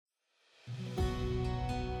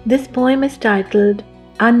This poem is titled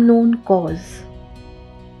Unknown Cause.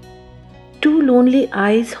 Two lonely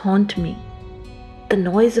eyes haunt me. The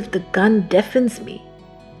noise of the gun deafens me.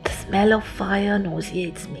 The smell of fire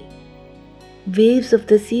nauseates me. Waves of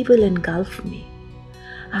the sea will engulf me.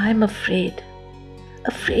 I am afraid.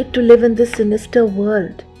 Afraid to live in this sinister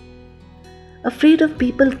world. Afraid of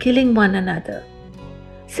people killing one another.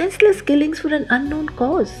 Senseless killings for an unknown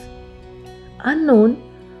cause. Unknown,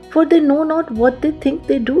 for they know not what they think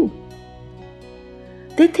they do.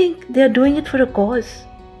 They think they are doing it for a cause,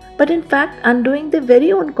 but in fact undoing their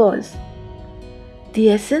very own cause. The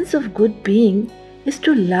essence of good being is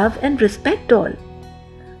to love and respect all.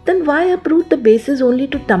 Then why uproot the bases only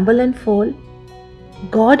to tumble and fall?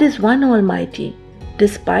 God is one Almighty,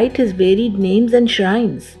 despite His varied names and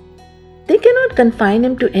shrines. They cannot confine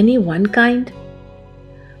Him to any one kind.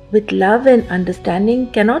 With love and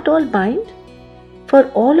understanding cannot all bind? For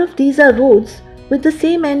all of these are roads with the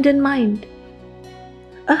same end in mind.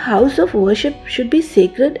 A house of worship should be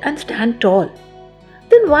sacred and stand tall.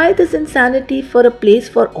 Then why this insanity for a place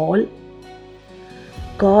for all?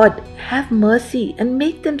 God, have mercy and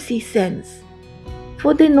make them see sense,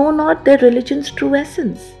 for they know not their religion's true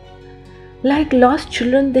essence. Like lost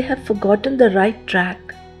children, they have forgotten the right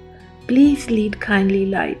track. Please lead kindly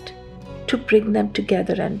light to bring them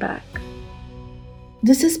together and back.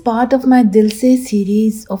 This is part of my Dil Se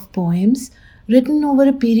series of poems written over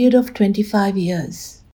a period of 25 years.